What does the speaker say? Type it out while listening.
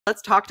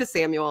Let's talk to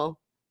Samuel.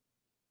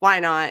 Why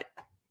not?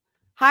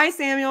 Hi,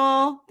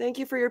 Samuel. Thank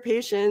you for your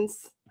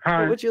patience.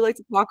 Hi. What would you like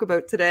to talk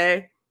about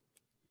today?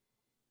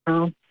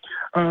 So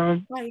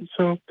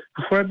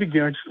before I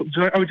begin,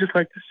 I would just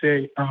like to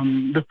say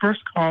the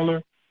first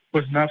caller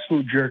was an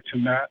absolute jerk to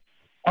Matt.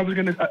 I would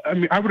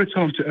have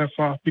told him to F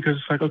off because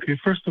it's like, okay,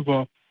 first of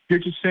all, you're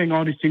just saying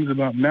all these things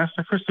about Matt.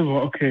 So first of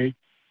all, okay.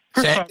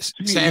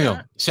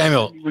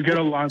 Samuel, we get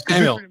along.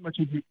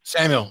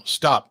 Samuel,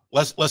 stop.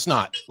 Let's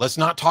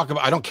not talk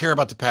about. I don't care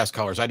about the past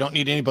callers. I don't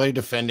need anybody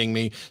defending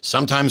me.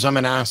 Sometimes I'm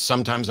an ass.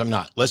 Sometimes I'm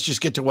not. Let's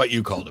just get to what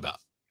you called about.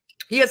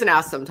 He has an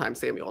ass sometimes,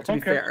 Samuel. To be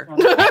fair,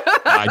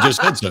 I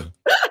just said so.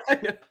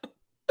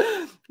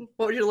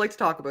 What would you like to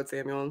talk about,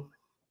 Samuel?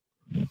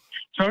 So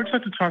I would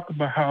like to talk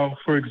about how,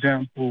 for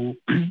example,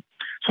 when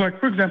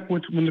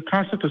the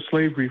concept of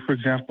slavery, for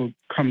example,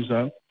 comes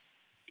up,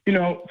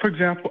 for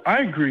example, I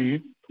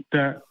agree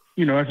that,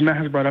 as Matt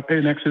has brought up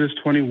in Exodus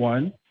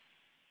 21,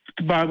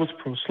 the Bible's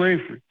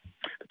pro-slavery.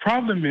 The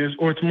problem is,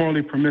 or it's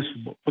morally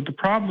permissible, but the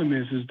problem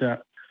is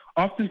that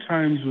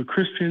oftentimes with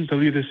Christians,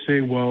 they'll either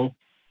say, well,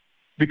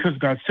 because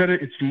God said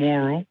it, it's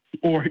moral,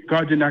 or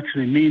God didn't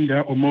actually mean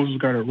that, or Moses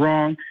got it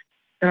wrong.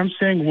 And I'm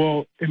saying,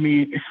 well,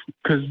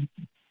 because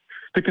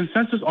the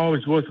consensus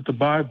always was that the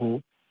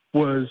Bible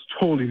was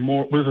a totally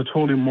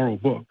moral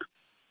book.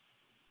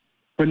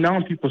 But now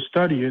when people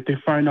study it, they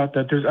find out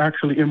that there's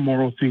actually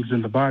immoral things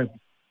in the Bible.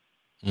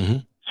 Mm-hmm.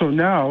 So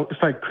now it's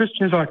like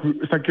Christians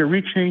they're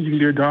rechanging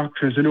their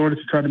doctrines in order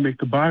to try to make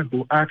the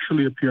Bible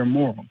actually appear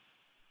moral.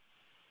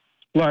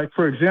 Like,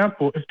 for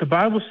example, if the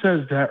Bible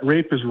says that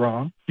rape is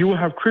wrong, you will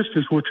have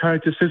Christians who will try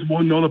to say,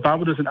 well, no, the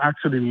Bible doesn't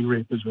actually mean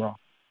rape is wrong.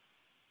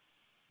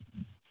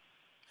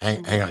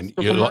 Hang on.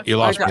 You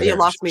lost me there. You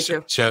lost me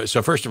too.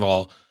 So first of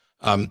all,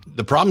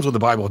 the problems with the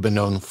Bible have been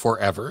known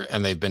forever,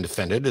 and they've been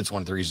defended. It's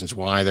one of the reasons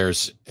why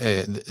there's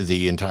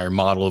the entire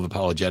model of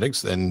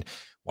apologetics and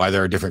why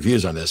there are different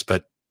views on this.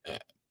 But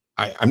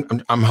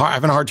I'm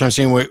having a hard time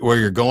seeing where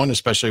you're going,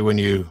 especially when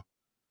you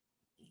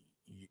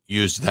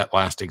used that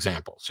last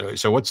example.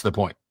 So what's the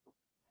point?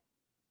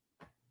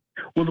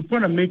 Well, the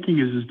point I'm making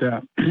is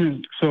that,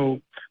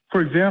 so,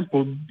 for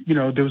example,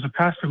 there was a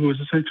pastor who was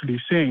essentially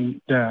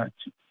saying that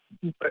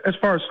as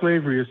far as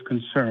slavery is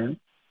concerned,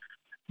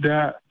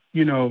 that,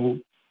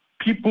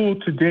 people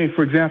today,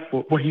 for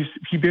example,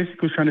 he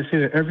basically was trying to say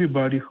that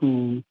everybody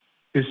who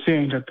is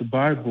saying that the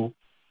Bible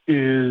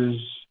says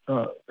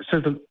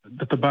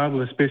that the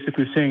Bible is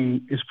basically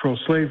saying is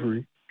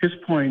pro-slavery. His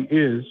point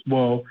is,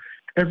 well,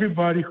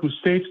 everybody who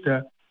states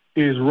that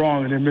is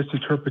wrong and they're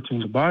misinterpreting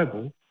the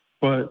Bible.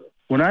 But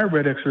when I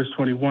read Exodus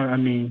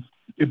 21,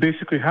 it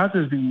basically has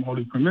it as being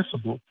morally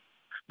permissible.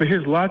 But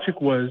his logic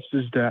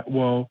is that,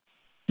 well,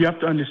 you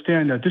have to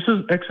understand that this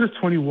is Exodus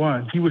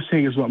 21. He was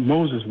saying is what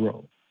Moses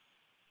wrote.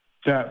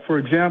 That, for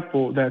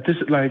example, that this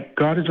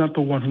God is not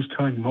the one who's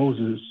telling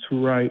Moses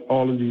to write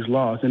all of these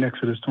laws in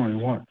Exodus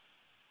 21.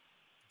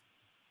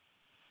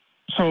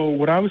 So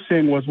what I was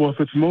saying was, well, if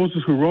it's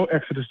Moses who wrote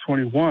Exodus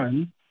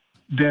 21,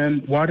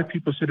 then why do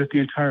people say that the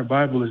entire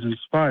Bible is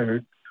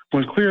inspired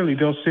when clearly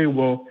they'll say,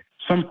 well,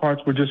 some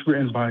parts were just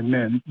written by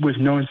men with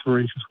no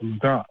inspiration from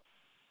God?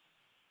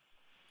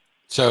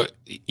 So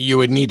you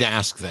would need to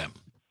ask them.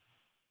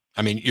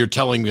 You're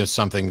telling us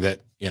something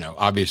that,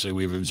 obviously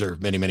we've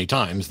observed many, many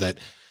times that,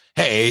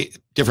 hey,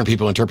 different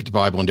people interpret the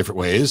Bible in different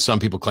ways. Some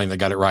people claim they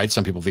got it right.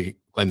 Some people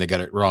claim they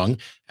got it wrong.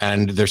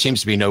 And there seems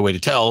to be no way to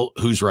tell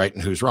who's right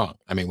and who's wrong.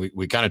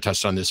 We kind of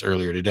touched on this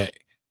earlier today.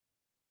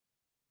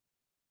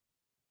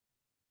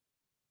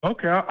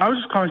 Okay, I was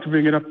just calling to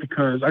bring it up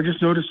because I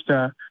just noticed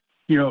that,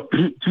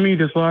 to me,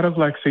 there's a lot of,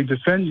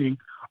 defending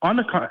on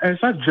and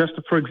it's not just,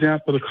 for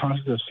example, the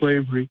concept of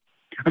slavery.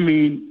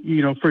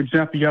 For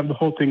example, you have the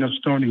whole thing of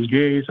stoning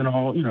gays and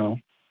all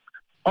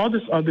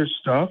this other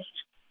stuff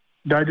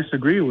that I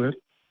disagree with.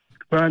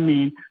 But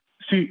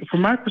see,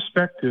 from my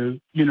perspective,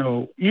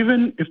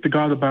 even if the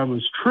God of the Bible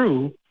is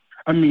true,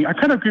 I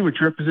kind of agree with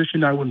your position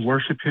that I wouldn't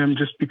worship him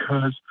just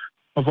because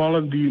of all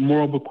of the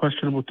moral but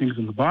questionable things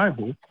in the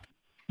Bible.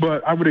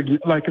 But I would,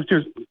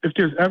 if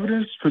there's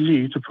evidence for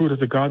me to prove that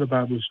the God of the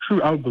Bible is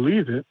true, I would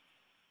believe it.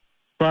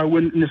 But I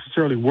wouldn't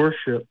necessarily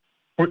worship,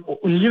 or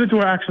neither do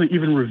I actually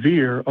even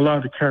revere a lot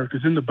of the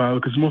characters in the Bible,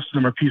 because most of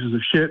them are pieces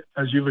of shit,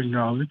 as you've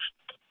acknowledged,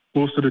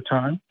 most of the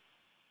time.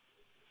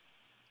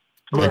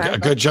 A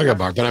good jugger,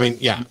 Mark.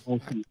 But yeah,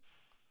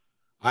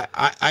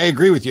 I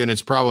agree with you, and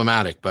it's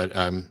problematic. But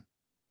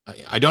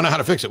I don't know how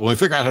to fix it. When we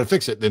figure out how to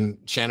fix it, then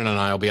Shannon and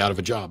I will be out of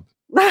a job.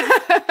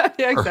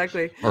 Yeah,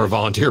 exactly. Or a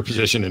volunteer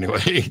position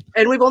anyway.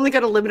 And we've only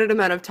got a limited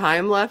amount of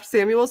time left,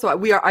 Samuel. So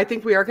I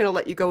think we are going to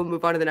let you go and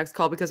move on to the next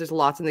call because there's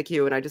lots in the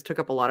queue, and I just took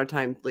up a lot of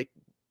time,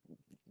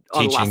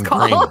 on the last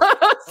call.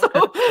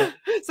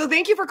 so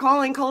thank you for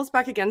calling. Call us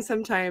back again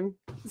sometime.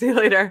 See you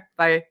later.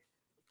 Bye.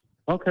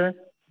 Okay.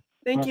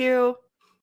 Thank you.